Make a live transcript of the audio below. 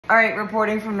All right,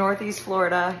 reporting from Northeast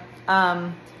Florida.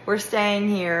 We're staying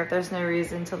here. There's no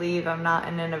reason to leave. I'm not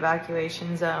in an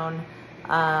evacuation zone.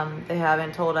 They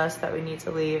haven't told us that we need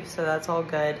to leave, so that's all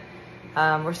good.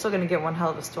 We're still gonna get one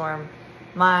hell of a storm.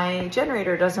 My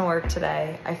generator doesn't work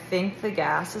today. I think the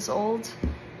gas is old.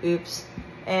 Oops.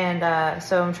 And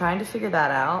so I'm trying to figure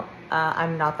that out.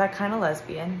 I'm not that kind of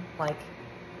lesbian. Like,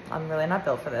 I'm really not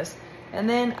built for this. And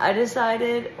then I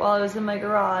decided while I was in my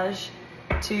garage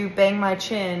to bang my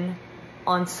chin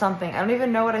on something. I don't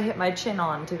even know what I hit my chin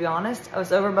on, to be honest. I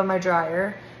was over by my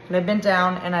dryer and I bent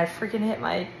down and I freaking hit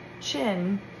my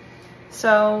chin.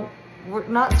 So we're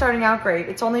not starting out great.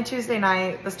 It's only Tuesday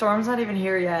night. The storm's not even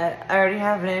here yet. I already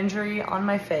have an injury on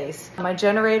my face. My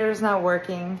generator's not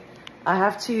working.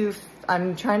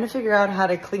 I'm trying to figure out how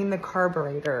to clean the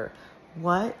carburetor.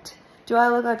 What? Do I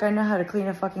look like I know how to clean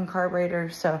a fucking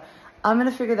carburetor? So I'm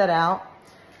gonna figure that out.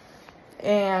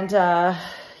 And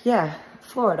yeah,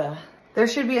 Florida. There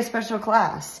should be a special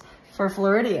class for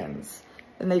Floridians.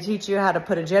 And they teach you how to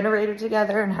put a generator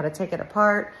together and how to take it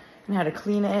apart and how to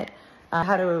clean it,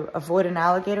 how to avoid an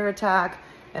alligator attack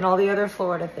and all the other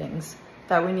Florida things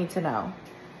that we need to know.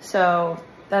 So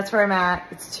that's where I'm at.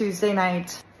 It's Tuesday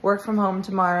night, work from home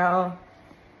tomorrow,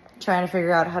 trying to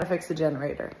figure out how to fix the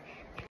generator.